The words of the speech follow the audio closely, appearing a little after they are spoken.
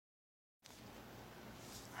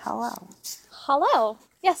Hello. Hello.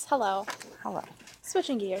 Yes, hello. Hello.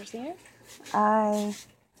 Switching gears here. I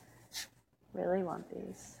really want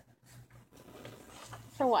these.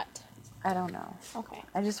 For what? I don't know. Okay.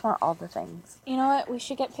 I just want all the things. You know what? We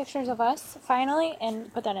should get pictures of us, finally,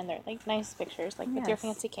 and put that in there. Like, nice pictures, like, with your Yes.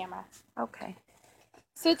 fancy camera. Okay.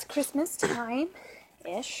 So it's Christmas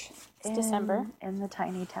time-ish. It's December. In the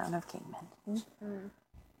tiny town of Kingman. Mm-hmm.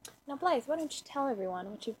 Now, Blythe, why don't you tell everyone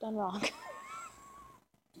what you've done wrong?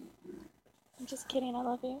 I'm just kidding. I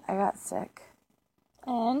love you. I got sick.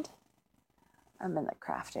 And? I'm in the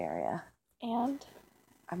craft area. And?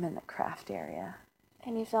 I'm in the craft area.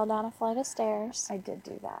 And you fell down a flight of stairs. I did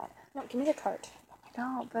do that. No, give me the cart.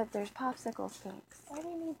 No, but there's popsicle sticks. Why do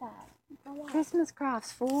you need that? For what? Christmas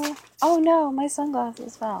crafts, fool. Oh no, my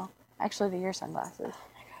sunglasses fell. Actually, they're your sunglasses. Oh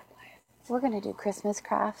my god, Blythe. We're going to do Christmas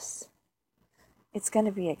crafts. It's going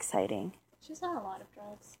to be exciting. She's done a lot of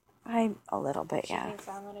drugs. A little bit, Should yeah. be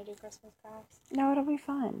fun when I do Christmas crafts. No, it'll be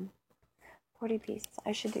fun. 40 pieces.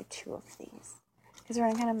 I should do 2 of these. Because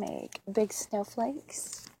we're going to make big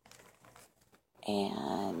snowflakes.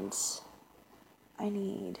 And I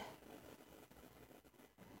need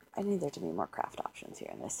there to be more craft options here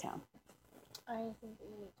in this town. I think that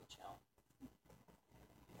you need to chill.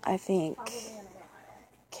 I think Probably in a while.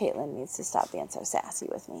 Caitlin needs to stop being so sassy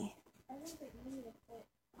with me. I think that you need to quit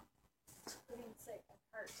getting sick and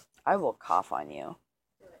hurt. I will cough on you.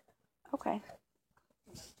 Do it. Okay.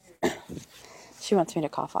 She wants me to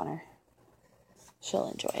cough on her. She'll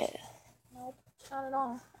enjoy it. Nope, not at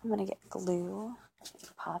all. I'm gonna get glue,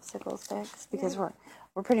 popsicle sticks, because we're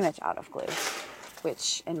pretty much out of glue,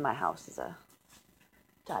 which in my house is a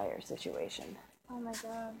dire situation. Oh my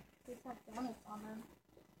god, these have donuts on them.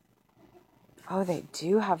 Oh, they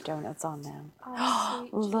do have donuts on them. Oh,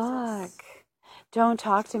 sweet Look. Jesus. Don't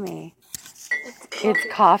talk to me. It's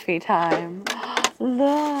coffee time.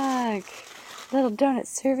 Look. Little donut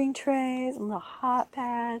serving trays and little hot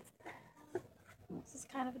pads. This is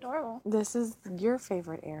kind of adorable. This is your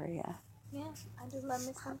favorite area. Yeah, I just love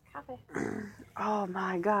me some coffee. Oh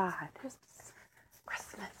my god.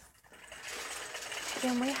 Christmas.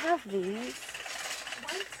 Can we have these?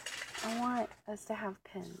 What? I want us to have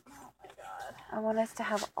pins. Oh my god. I want us to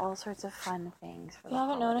have all sorts of fun things for You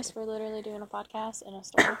haven't noticed we're literally doing a podcast in a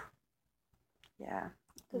store? Yeah,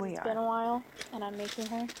 Because we it's are. been a while, and I'm making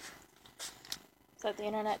her. So that the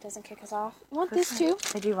internet doesn't kick us off. You want this too?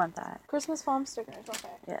 I do want that. Christmas foam stickers,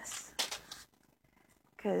 okay. Yes.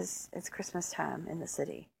 Because it's Christmas time in the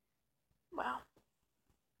city. Wow.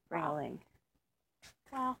 Ring-a-ling.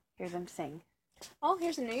 Wow. Hear them sing. Oh,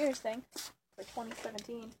 here's a New Year's thing for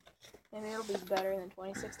 2017. Maybe it'll be better than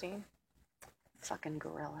 2016. Fucking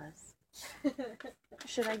gorillas.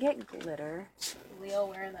 Should I get glitter? Leo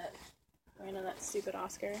wearing that stupid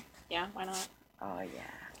Oscar. Yeah, why not? Oh,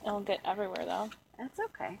 yeah. It'll get everywhere, though. That's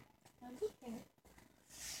okay. That's okay.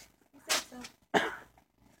 I said so.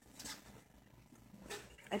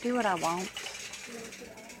 I do what I want.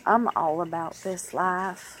 I'm all about this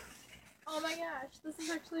life. Oh my gosh, this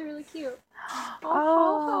is actually really cute.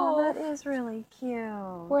 Oh, that is really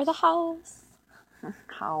cute. We're the house.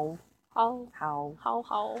 How? How? How? How?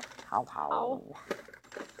 How? How? How?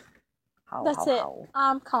 How? That's how, it. how?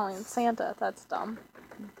 I'm calling Santa. That's dumb.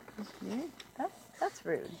 Yeah, that's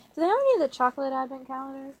rude. Do they have any of the chocolate advent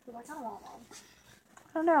calendars? Because I kind of want one.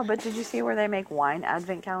 I don't know, but did you see where they make wine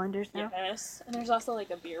advent calendars now? Yes. And there's also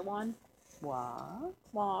like a beer one. What?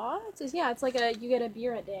 What? It's like you get a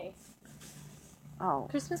beer a day. Oh.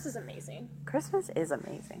 Christmas is amazing. Christmas is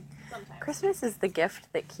amazing. Sometimes. Christmas is the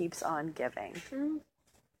gift that keeps on giving. Mm.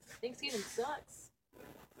 Thanksgiving sucks.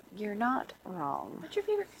 You're not wrong. What's your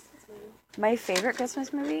favorite Christmas movie? My favorite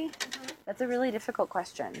Christmas movie? Mm-hmm. That's a really difficult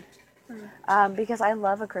question. Hmm. Because I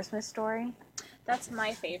love A Christmas Story. That's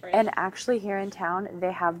my favorite. And actually here in town,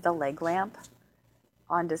 they have the leg lamp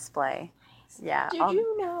on display. Yeah. Did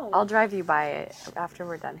you know? I'll drive you by it after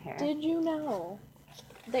we're done here. Did you know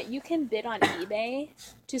that you can bid on eBay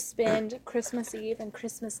to spend Christmas Eve and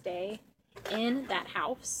Christmas Day in that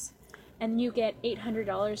house? And you get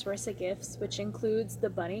 $800 worth of gifts, which includes the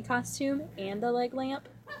bunny costume and the leg lamp.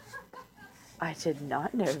 I did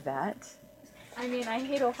not know that. I mean, I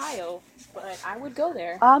hate Ohio, but I would go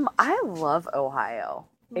there. I love Ohio.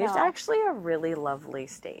 No. It's actually a really lovely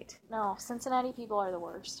state. No, Cincinnati people are the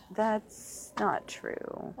worst. That's not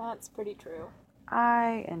true. That's pretty true.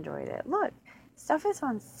 I enjoyed it. Look, stuff is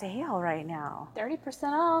on sale right now.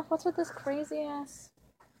 30% off? What's with this crazy ass?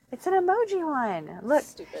 It's an emoji one. Look,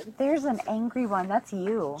 Stupid. there's an angry one. That's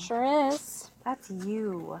you. Sure is. That's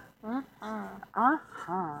you. Uh-huh.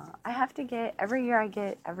 Uh-huh. Every year I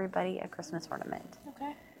get everybody a Christmas ornament.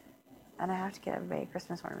 Okay. and I have to get everybody a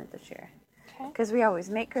Christmas ornament this year. Okay. Because we always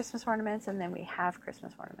make Christmas ornaments and then we have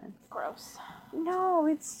Christmas ornaments. Gross. No,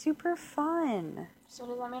 it's super fun. So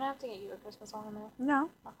does that mean I have to get you a Christmas ornament? No,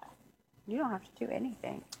 Okay. you don't have to do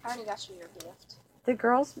anything. I already got you your gift. The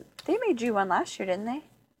girls, they made you one last year, didn't they?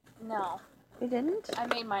 No. They didn't? I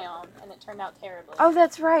made my own, and it turned out terribly. Oh,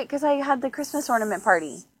 that's right, because I had the Christmas ornament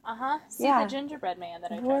party. Uh-huh. See, Yeah. the gingerbread man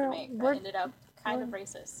that I tried We're- to make we're- that ended up kind of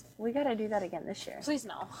racist. We gotta do that again this year. Please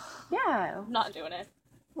no. Yeah. I'm not doing it.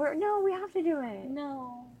 No, we have to do it.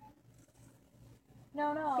 No.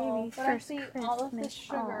 No. Baby, But I first see all of this Christmas.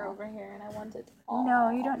 sugar Aw. over here, and I want it all. No,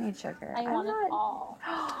 you don't need sugar. I want it all.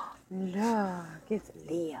 Look, it's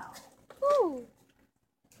Leo. Ooh.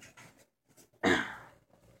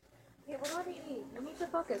 Hey, what do we eat? You need to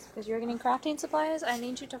focus because you're getting crafting supplies. I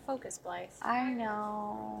need you to focus, Blythe. I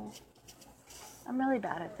know. I'm really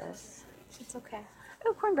bad at this. It's okay.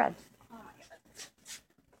 Oh, cornbread. Oh my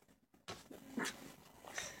god.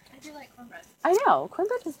 I do like cornbread. I know.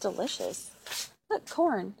 Cornbread is delicious. Look,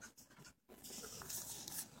 corn.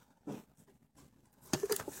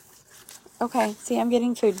 Okay, see, I'm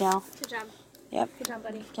getting food now. Good job. Yep. Good job,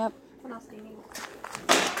 buddy. Yep. What else do you need?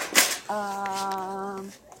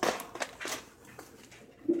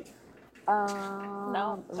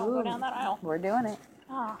 No, don't go down that aisle. We're doing it.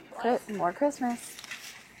 Oh, More Christmas.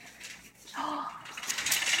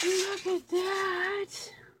 Look at that.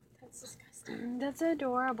 that's disgusting. That's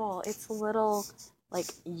adorable. It's little, like,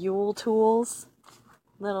 Yule tools.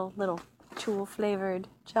 Little tool flavored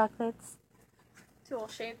chocolates. Tool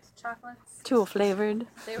shaped chocolates. Tool flavored.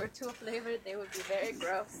 If they were tool flavored, they would be very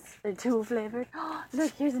gross. They're tool flavored.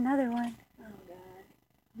 Look, here's another one. Oh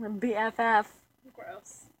god. BFF.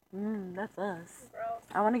 Gross. That's us. Gross.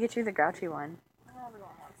 I want to get you the grouchy one. Everyone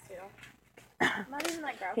wants to. I'm not even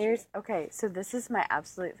that grouchy. Okay, so this is my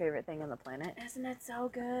absolute favorite thing on the planet. Isn't it so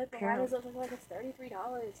good? But Here. why does it look like it's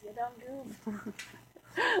 $33? You dumb goof.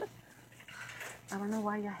 I don't know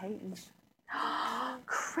why you're hating.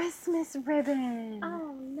 Christmas ribbon.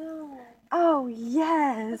 Oh no. Oh,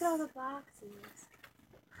 yes. Look at all the boxes.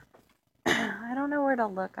 I don't know where to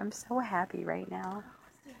look. I'm so happy right now.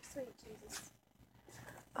 Oh, sweet Jesus.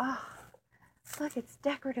 Oh, look, it's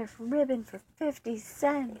decorative ribbon for 50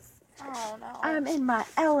 cents. Oh no. I'm in my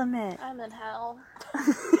element. I'm in hell.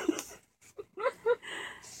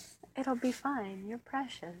 It'll be fine. You're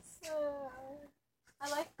precious. I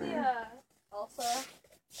like the also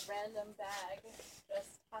random bag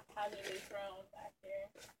just haphazardly thrown back here.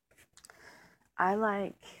 I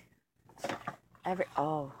like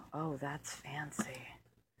oh, that's fancy.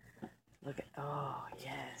 Look at, oh,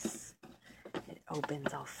 yes. It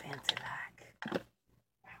opens all fancy like.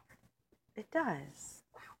 It does.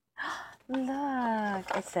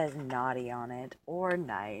 Look, it says naughty on it or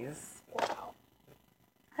nice. Wow.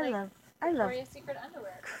 I Like love Victoria's Secret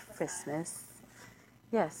underwear. Christmas.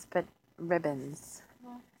 Yes, but ribbons.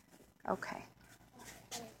 Yeah. Okay.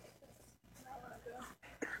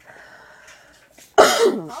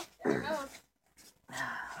 Oh, there it goes.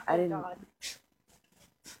 I didn't. God.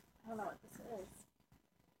 I don't know what this is.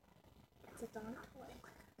 It's a dog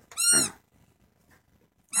toy.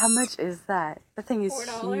 How much is that? That thing is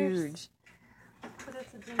 $4. huge. But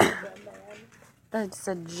it's a gingerbread man. That's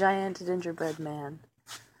a giant gingerbread man.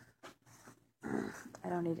 I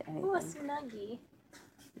don't need anything. Ooh, a Snuggie.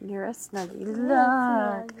 You're a snuggie. Ooh, a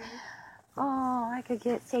Look. Snuggie. Oh, I could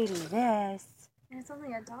get Sadie this. And it's only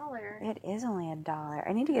 $1. It is only $1.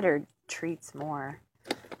 I need to get her treats more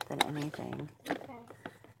than anything. Okay.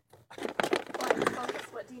 Fine, focus.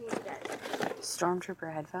 What do you need to get?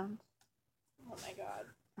 Stormtrooper headphones. Oh my god.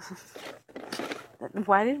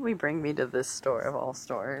 Why did we bring me to this store of all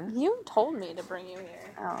stores? You told me to bring you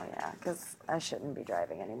here. Oh, yeah, because I shouldn't be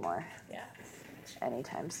driving anymore Yeah.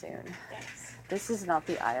 anytime soon. Yes. This is not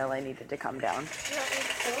the aisle I needed to come down. You don't need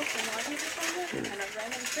pills and naughty or something? And a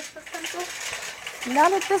random Christmas pencil?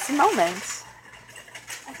 Not at this moment.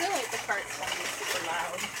 I feel like the cart's gonna be super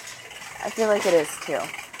loud. I feel like it is too.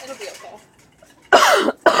 It'll be okay.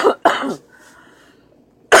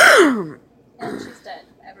 And she's dead,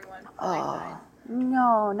 everyone. Oh,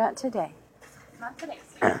 no, not today. Not today.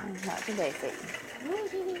 Not today, Satan.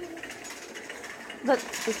 Look,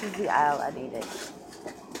 this is the aisle I needed.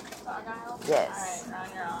 Dog aisle? Yes. Alright,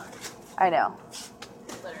 now you're on. I know,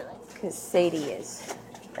 Literally. because Sadie is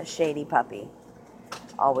a shady puppy.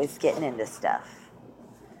 Always getting into stuff.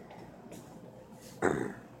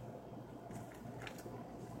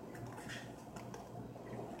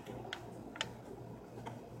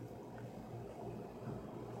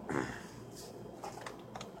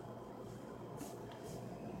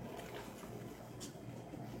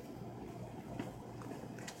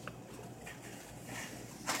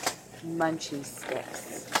 munchie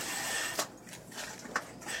sticks.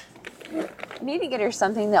 I need to get her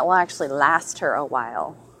something that will actually last her a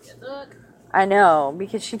while. Look. I know,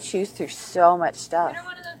 because she chews through so much stuff. Get her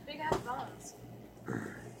one of those big ass bones.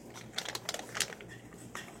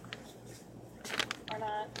 Or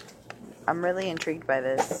not. I'm really intrigued by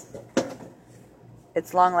this.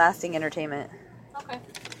 It's long-lasting entertainment. Okay.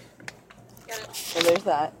 Got it. So there's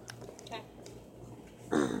that. Okay.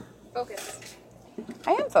 Focus.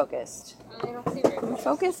 I am focused. I don't see very I'm much.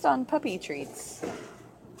 focused on puppy treats.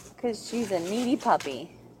 Because she's a needy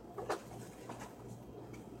puppy.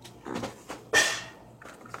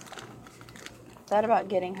 Thought about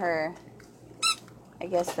getting her... I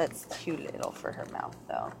guess that's too little for her mouth,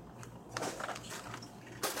 though.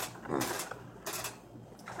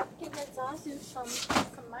 Give the Zazu some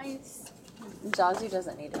mice. Zazu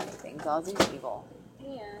doesn't need anything. Zazu's evil.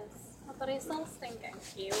 Yes. But he's so stinking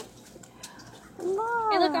cute.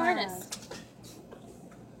 Look. Hey, look, a harness.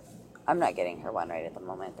 I'm not getting her one right at the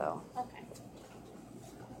moment, though. Okay.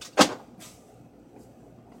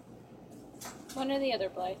 One or the other,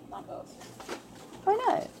 Blythe, not both. Why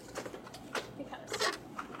not? Because.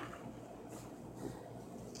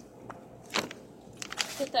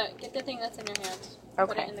 Get the thing that's in your hand. Put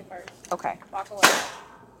Okay. it in the cart. Okay. Walk away.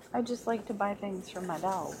 I just like to buy things for my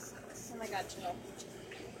dog. Oh my god, chill.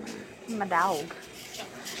 My dog. Chill.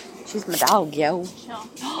 She's my dog, yo. Chill.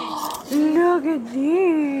 Look at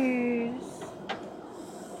these.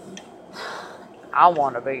 I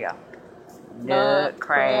want to be a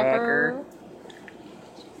nutcracker.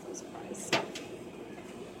 Jesus Christ.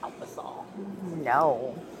 Help us all.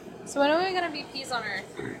 No. So when are we gonna be peas on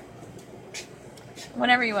Earth?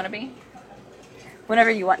 Whenever you want to be. Whenever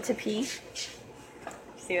you want to pee.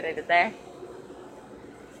 See what I did there?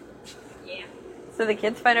 Yeah. So the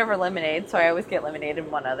kids fight over lemonade, so I always get lemonade and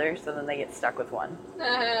one other, so then they get stuck with one.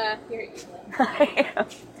 You're evil.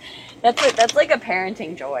 That's like a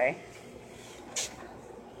parenting joy.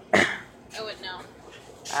 I wouldn't know.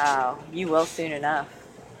 Oh, you will soon enough.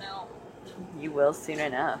 No. You will soon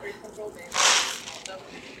enough. Birth control, baby.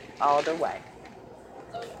 All the way.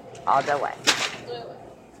 All the way.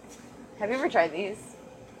 Have you ever tried these?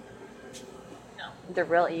 No. They're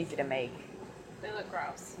real easy to make. They look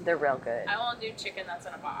gross. They're real good. I won't do chicken that's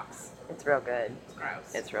in a box. It's real good. It's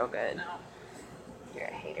gross. It's real good. No. You're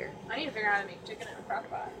a hater. I need to figure out how to make chicken in a crock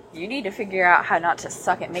pot. You need to figure out how not to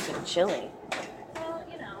suck at making chili. Well,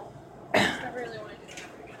 you know. I just never really wanted to do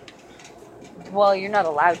that. Well, you're not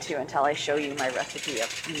allowed to until I show you my recipe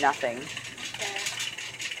of nothing. Okay.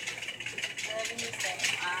 Whatever you say.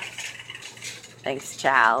 Thanks,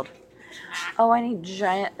 child. Oh, I need a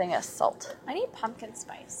giant thing of salt. I need pumpkin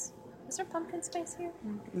spice. Is there pumpkin spice here?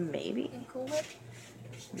 Maybe. In Cool Whip?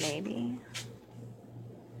 Maybe.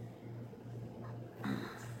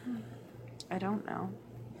 I don't know.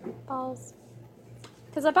 Balls.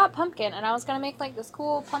 Because I bought pumpkin and I was going to make like this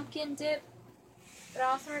cool pumpkin dip. But it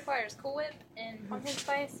also requires Cool Whip and pumpkin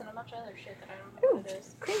spice and a bunch of other shit that I don't know what it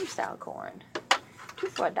is. Cream style corn. 2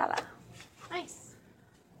 for $1. Nice.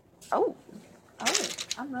 Oh,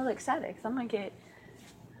 I'm really excited because I'm gonna get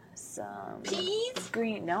some Peas?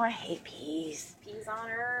 green. No, I hate peas. Peas on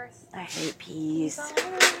Earth. I hate peas. Peas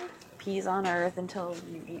on Earth. Peas on Earth until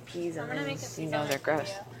you eat peas I'm and gonna then make a you peas know on they're Earth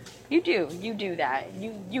gross. video. You do that.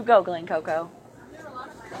 You go, Glen Coco. There are a lot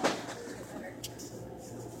of my own.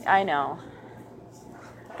 I know.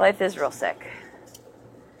 Life is real sick.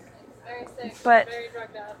 Very sick. But- very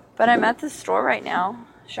drugged up. But I'm at the store right now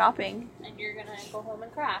shopping. And you're gonna go home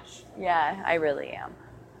and crash. Yeah, I really am.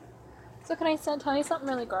 So can I tell you something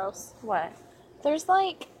really gross? What? There's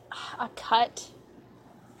like a cut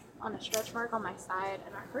on a stretch mark on my side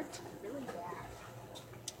and it hurts really bad.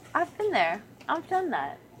 I've been there. I've done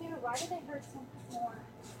that. Dude, why do they hurt so much more?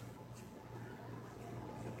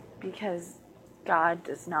 Because God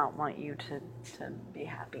does not want you to be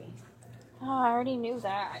happy. Oh, I already knew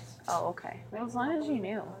that. Oh, okay. Well, as long as you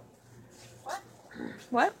knew. What?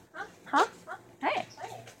 What? Huh? Huh? Huh? Hey,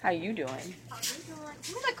 Hey, how you doing? how you doing?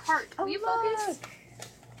 Look at the cart. Will you look. focus?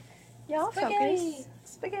 Yeah, I'll Spaghetti. focus.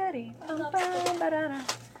 Spaghetti. I love Bum, ba-da-da.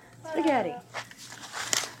 Spaghetti.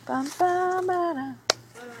 Bum, bum, ba-da.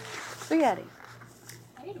 Spaghetti.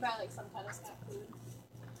 I need to buy like some kind of snack food.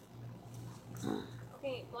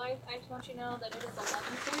 Okay, Blythe, I just want you to know that it is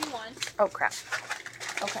 11:41. Oh, crap.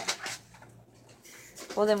 Okay.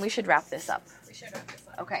 Well, then we should wrap this up. We should wrap this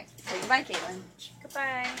up. Okay. Say goodbye, Caitlin.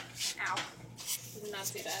 Goodbye. Ow. You did not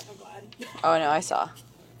see that. I'm glad. Oh, no, I saw.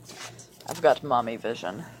 I've got mommy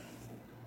vision.